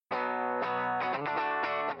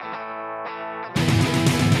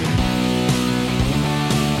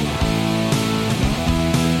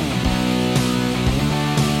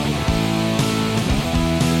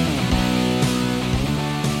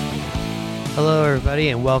Hello, everybody,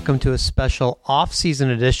 and welcome to a special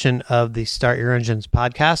off-season edition of the Start Your Engines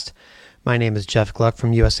podcast. My name is Jeff Gluck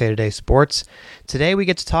from USA Today Sports. Today we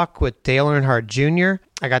get to talk with Dale Earnhardt Jr.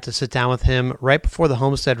 I got to sit down with him right before the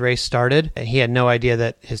Homestead race started. He had no idea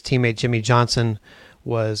that his teammate Jimmie Johnson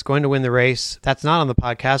was going to win the race. That's not on the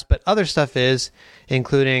podcast, but other stuff is,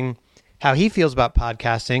 including how he feels about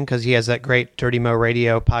podcasting, because he has that great Dirty Mo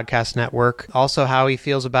Radio podcast network. Also, how he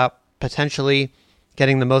feels about potentially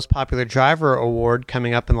getting the most popular driver award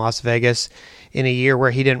coming up in Las Vegas in a year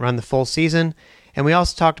where he didn't run the full season. And we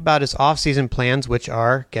also talked about his off-season plans, which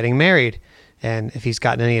are getting married, and if he's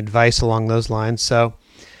gotten any advice along those lines. So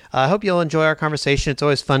I hope you'll enjoy our conversation. It's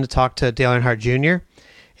always fun to talk to Dale Earnhardt Jr.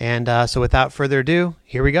 And so without further ado,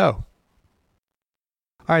 here we go.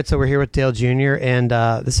 All right, so we're here with Dale Jr., and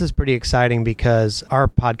this is pretty exciting because our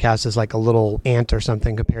podcast is like a little ant or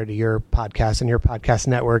something compared to your podcast and your podcast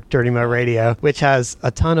network, Dirty Mo Radio, which has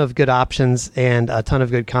a ton of good options and a ton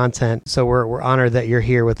of good content. So we're honored that you're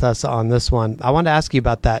here with us on this one. I wanted to ask you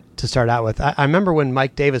about that to start out with. I remember when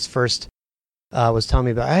Mike Davis first was telling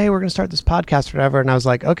me about, hey, we're going to start this podcast or whatever, and I was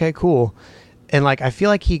like, okay, cool. And like, I feel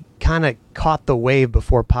like he kind of caught the wave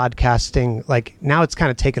before podcasting. Like now it's kind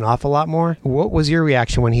of taken off a lot more. What was your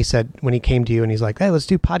reaction when he came to you and he's like, hey, let's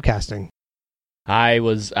do podcasting? I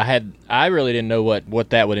really didn't know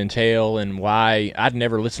what that would entail and why. I'd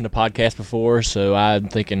never listened to podcasts before. So I'm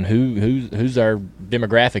thinking who's our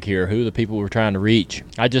demographic here? Who are the people we're trying to reach?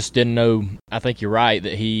 I just didn't know. I think you're right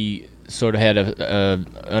that he sort of had a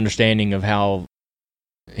understanding of how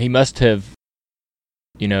he must have,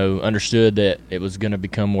 understood that it was going to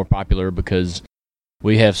become more popular, because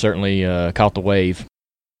we have certainly caught the wave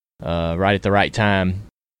right at the right time.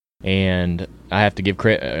 And I have to give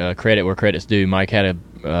credit where credit's due. Mike had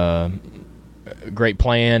a great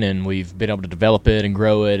plan, and we've been able to develop it and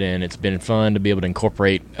grow it, and it's been fun to be able to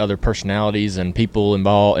incorporate other personalities and people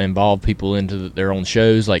involve people into their own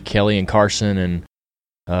shows, like Kelly and Carson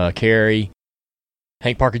and Carrie.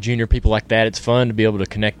 Hank Parker Jr., people like that. It's fun to be able to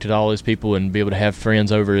connect to all those people and be able to have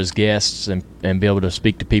friends over as guests and be able to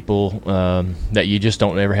speak to people that you just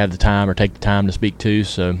don't ever have the time or take the time to speak to.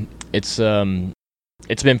 So it's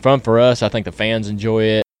been fun for us. I think the fans enjoy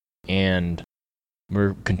it, and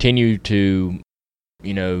we're continue to,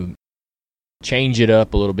 change it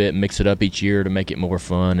up a little bit, mix it up each year to make it more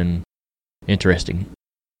fun and interesting.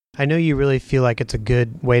 I know you really feel like it's a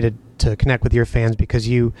good way to connect with your fans because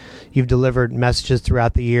you've delivered messages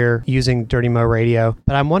throughout the year using Dirty Mo Radio.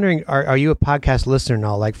 But I'm wondering, are you a podcast listener and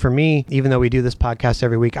all? Like for me, even though we do this podcast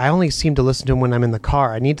every week, I only seem to listen to them when I'm in the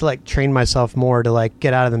car. I need to train myself more to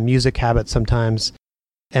get out of the music habit sometimes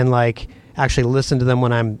and actually listen to them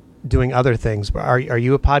when I'm doing other things. Are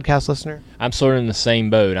you a podcast listener? I'm sort of in the same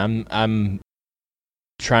boat. I'm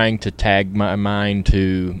trying to tag my mind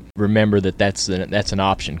to remember that's an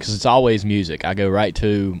option, because it's always music. I go right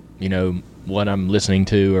to what I'm listening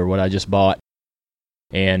to or what I just bought,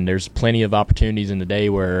 and there's plenty of opportunities in the day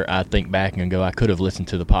where I think back and go, I could have listened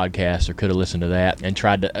to the podcast or could have listened to that and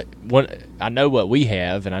tried to I know what we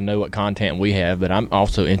have and I know what content we have, but I'm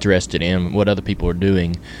also interested in what other people are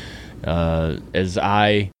doing as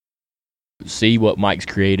I see what Mike's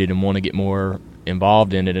created and want to get more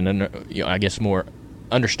involved in it and I guess more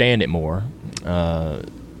understand it more.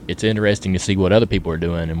 It's interesting to see what other people are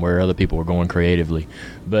doing and where other people are going creatively.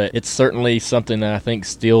 But it's certainly something that I think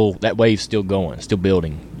that wave's still going, still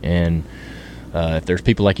building. And if there's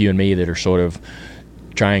people like you and me that are sort of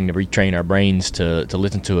trying to retrain our brains to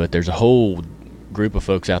listen to it, there's a whole group of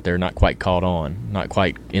folks out there not quite caught on, not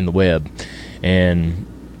quite in the web. And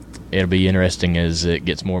it'll be interesting as it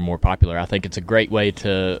gets more and more popular. I think it's a great way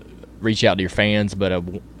to reach out to your fans, but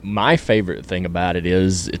my favorite thing about it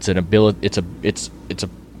is it's a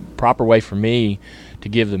proper way for me to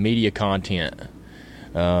give the media content.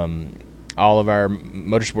 All of our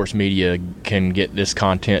motorsports media can get this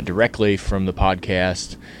content directly from the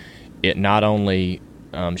podcast. It not only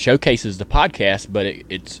showcases the podcast, but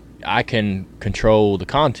I can control the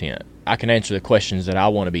content. I can answer the questions that I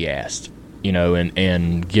want to be asked,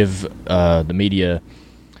 and give the media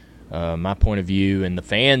my point of view, and the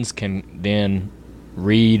fans can then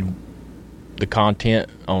read the content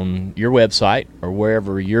on your website or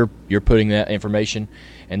wherever you're putting that information,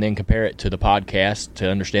 and then compare it to the podcast to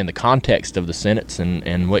understand the context of the sentence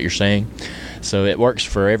and what you're saying. So it works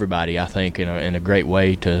for everybody, I think, in a great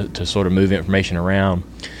way to sort of move information around.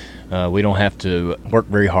 We don't have to work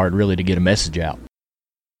very hard really to get a message out.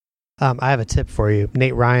 I have a tip for you.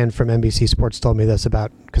 Nate Ryan from NBC Sports told me this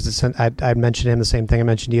because I mentioned him the same thing I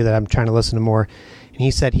mentioned to you, that I'm trying to listen to more. And he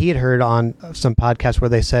said he had heard on some podcasts where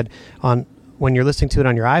they said when you're listening to it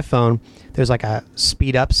on your iPhone, there's a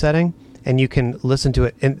speed up setting. and you can listen to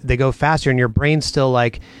it, and they go faster, and your brain still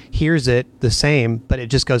like hears it the same, but it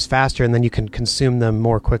just goes faster, and then you can consume them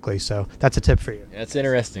more quickly. So that's a tip for you. That's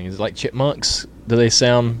interesting. Is it like chipmunks? Do they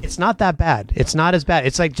sound? It's not that bad. It's not as bad.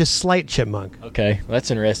 It's like just slight chipmunk. Okay, well,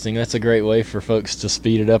 that's interesting. That's a great way for folks to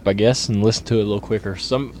speed it up, I guess, and listen to it a little quicker.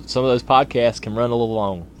 Some of those podcasts can run a little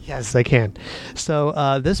long. Yes, they can. So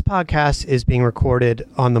this podcast is being recorded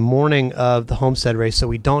on the morning of the Homestead race, so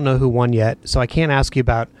we don't know who won yet. So I can't ask you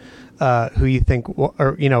about who you think,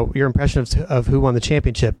 or your impression of who won the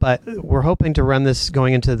championship. But we're hoping to run this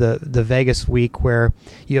going into the Vegas week, where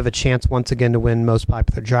you have a chance once again to win Most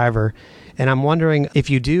Popular Driver. And I'm wondering, if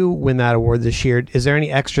you do win that award this year, is there any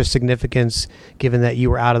extra significance, given that you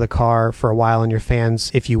were out of the car for a while and your fans,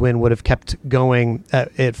 if you win, would have kept going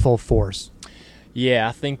at full force? Yeah,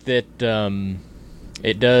 I think that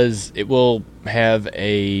it does. It will have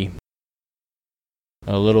a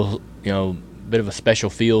little, bit of a special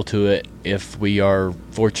feel to it if we are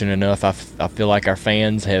fortunate enough. I feel like our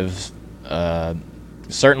fans have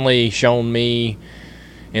certainly shown me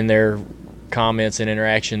in their comments and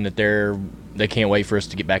interaction that they can't wait for us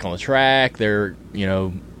to get back on the track. They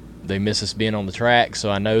miss us being on the track. So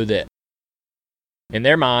I know that in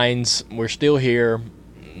their minds, we're still here.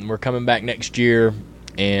 We're coming back next year,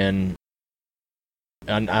 and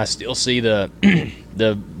I still see the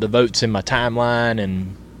the votes in my timeline,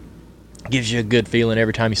 and gives you a good feeling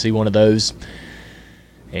every time you see one of those.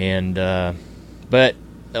 And but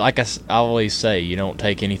like I always say, you don't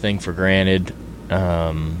take anything for granted,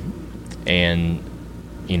 and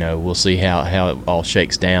we'll see how it all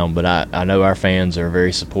shakes down. But I know our fans are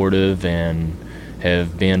very supportive and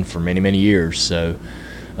have been for many years. So.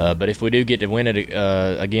 But if we do get to win it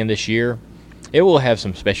again this year, it will have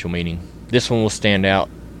some special meaning. This one will stand out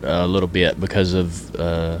a little bit because of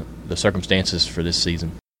the circumstances for this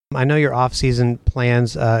season. I know your off-season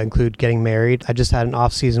plans include getting married. I just had an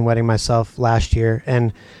off-season wedding myself last year,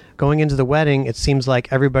 and going into the wedding, it seems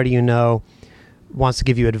like everybody wants to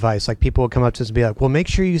give you advice. Like, people will come up to us and be like, well, make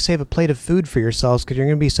sure you save a plate of food for yourselves, because you're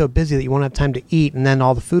going to be so busy that you won't have time to eat, and then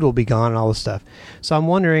all the food will be gone and all this stuff. So I'm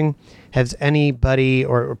wondering, has anybody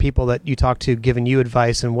or people that you talk to given you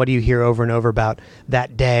advice, and what do you hear over and over about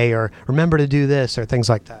that day, or remember to do this, or things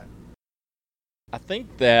like that? I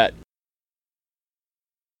think that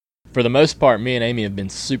for the most part, me and Amy have been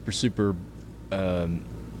super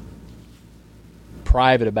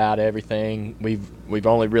private about everything. We've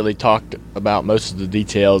only really talked about most of the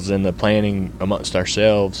details and the planning amongst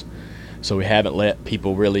ourselves, so we haven't let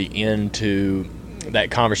people really into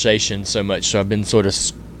that conversation so much. So I've been sort of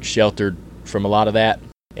sheltered from a lot of that,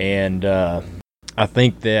 and I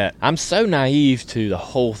think that I'm so naive to the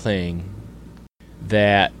whole thing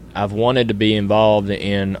that I've wanted to be involved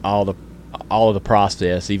in all of the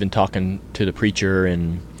process, even talking to the preacher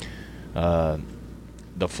and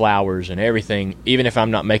the flowers and everything. Even if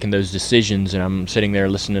I'm not making those decisions and I'm sitting there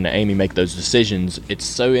listening to Amy make those decisions, it's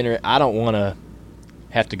so I don't want to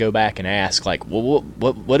have to go back and ask, like, well,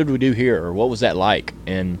 what did we do here, or what was that like,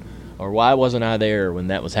 or why wasn't I there when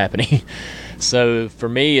that was happening? So for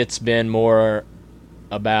me, it's been more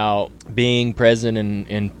about being present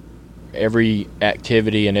in every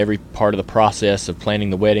activity and every part of the process of planning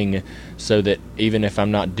the wedding, so that even if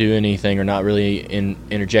I'm not doing anything or not really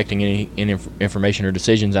interjecting any information or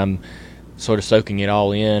decisions, I'm sort of soaking it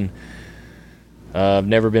all in. I've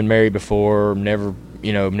never been married before, never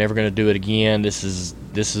going to do it again. This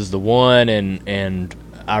is the one, and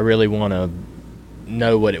I really want to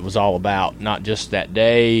know what it was all about, not just that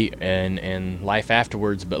day and life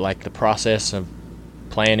afterwards, but like the process of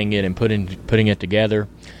planning it and putting it together.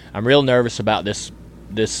 I'm real nervous about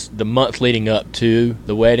the month leading up to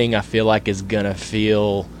the wedding. I feel like is gonna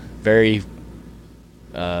feel very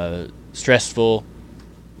stressful.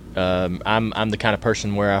 I'm the kind of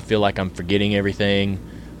person where I feel like I'm forgetting everything.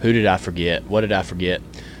 Who did I forget? What did I forget?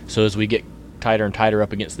 So as we get tighter and tighter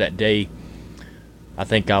up against that day, I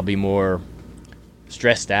think I'll be more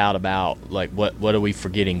stressed out about, like, what are we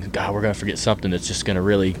forgetting? God, we're gonna forget something that's just gonna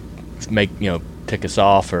really make tick us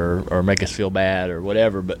off or make us feel bad or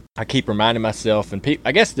whatever. But I keep reminding myself, and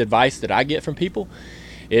I guess the advice that I get from people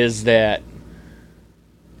is that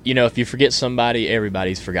if you forget somebody,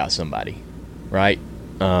 everybody's forgot somebody, right?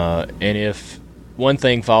 And if one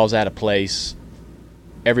thing falls out of place,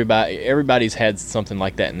 everybody's had something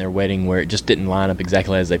like that in their wedding where it just didn't line up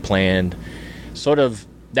exactly as they planned. Sort of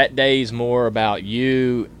that day's more about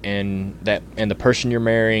you and the person you're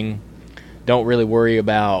marrying. Don't really worry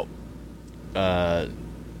about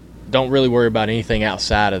anything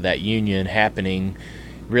outside of that union happening.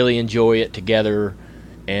 Really enjoy it together,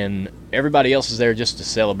 and everybody else is there just to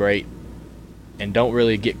celebrate and don't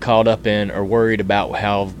really get caught up in or worried about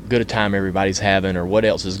how good a time everybody's having or what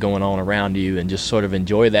else is going on around you, and just sort of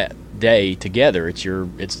enjoy that day together.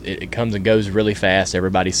 It comes and goes really fast.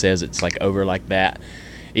 Everybody says it's like over like that.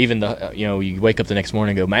 Even you wake up the next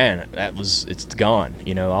morning and go, man, it's gone.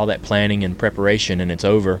 All that planning and preparation, and it's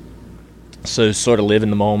over. So sort of live in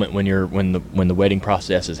the moment when the wedding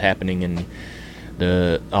process is happening and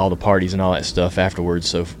all the parties and all that stuff afterwards.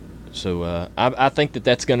 So I think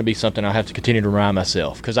that's going to be something I'll have to continue to remind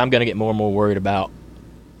myself, because I'm going to get more and more worried about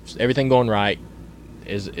everything going right.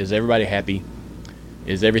 Is everybody happy?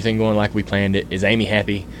 Is everything going like we planned it? Is Amy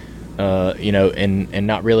happy? And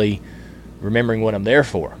not really remembering what I'm there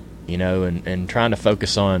for, and trying to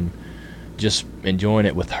focus on just enjoying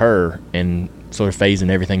it with her and sort of phasing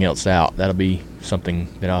everything else out. That'll be something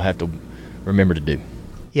that I'll have to remember to do.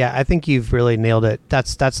 Yeah, I think you've really nailed it.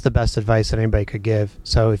 That's the best advice that anybody could give.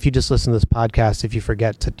 So if you just listen to this podcast, if you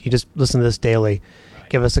forget you just listen to this daily,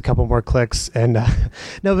 give us a couple more clicks. And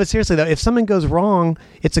no, but seriously though, if something goes wrong,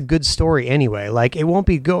 it's a good story anyway. Like, it won't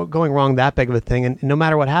be going wrong that big of a thing. And no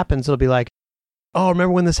matter what happens, it'll be like, oh,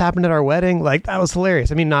 remember when this happened at our wedding? Like, that was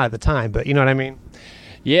hilarious. I mean, not at the time, but you know what I mean?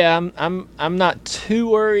 Yeah, I'm not too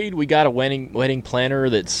worried. We got a wedding planner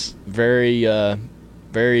that's very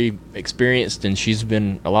very experienced, and she's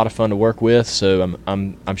been a lot of fun to work with. So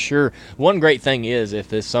I'm sure. One great thing is,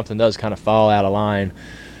 if something does kind of fall out of line,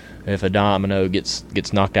 if a domino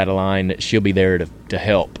gets knocked out of line, that she'll be there to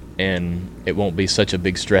help, and it won't be such a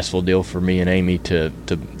big stressful deal for me and Amy to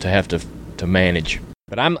have to manage.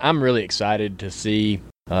 But I'm really excited to see.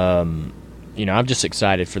 I'm just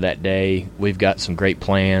excited for that day. We've got some great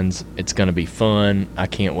plans. It's going to be fun. I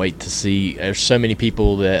can't wait to see. There's so many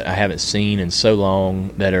people that I haven't seen in so long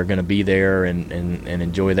that are going to be there and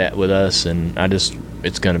enjoy that with us. And I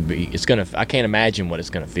can't imagine what it's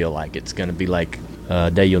going to feel like. It's going to be like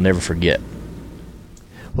a day you'll never forget.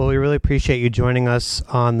 Well, we really appreciate you joining us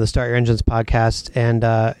on the Start Your Engines podcast. And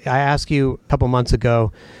I asked you a couple months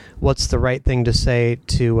ago, what's the right thing to say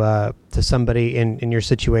to somebody in your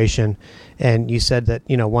situation? And you said that,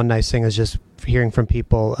 one nice thing is just hearing from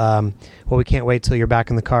people, well, we can't wait till you're back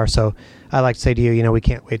in the car. So I like to say to you, we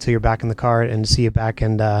can't wait till you're back in the car and see you back.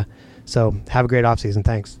 And so have a great off season.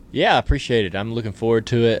 Thanks. Yeah, I appreciate it. I'm looking forward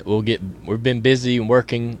to it. We've been busy and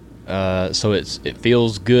working, so it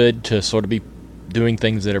feels good to sort of be doing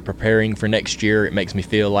things that are preparing for next year. It makes me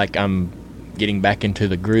feel like I'm getting back into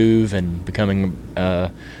the groove and becoming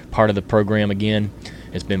part of the program again.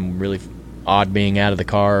 It's been really odd being out of the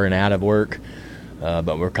car and out of work,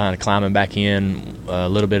 but we're kind of climbing back in a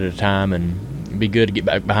little bit at a time, and it'd be good to get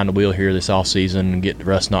back behind the wheel here this off season and get the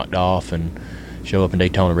rust knocked off and show up in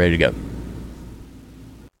Daytona ready to go.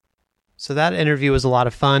 So that interview was a lot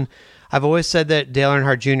of fun. I've always said that Dale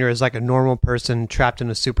Earnhardt Jr. is like a normal person trapped in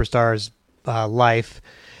a superstar's life,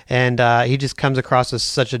 and he just comes across as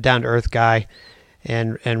such a down-to-earth guy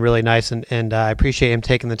and really nice, and I appreciate him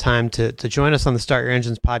taking the time to join us on the Start Your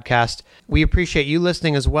Engines podcast. We appreciate you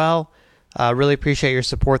listening as well. Really appreciate your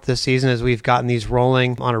support this season as we've gotten these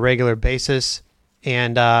rolling on a regular basis.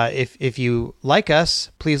 And if you like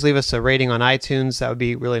us, please leave us a rating on iTunes. That would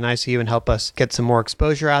be really nice of you and help us get some more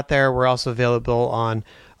exposure out there. We're also available on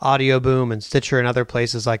Audio Boom and Stitcher and other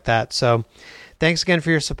places like that. So thanks again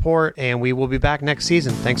for your support, and we will be back next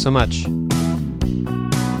season. Thanks so much.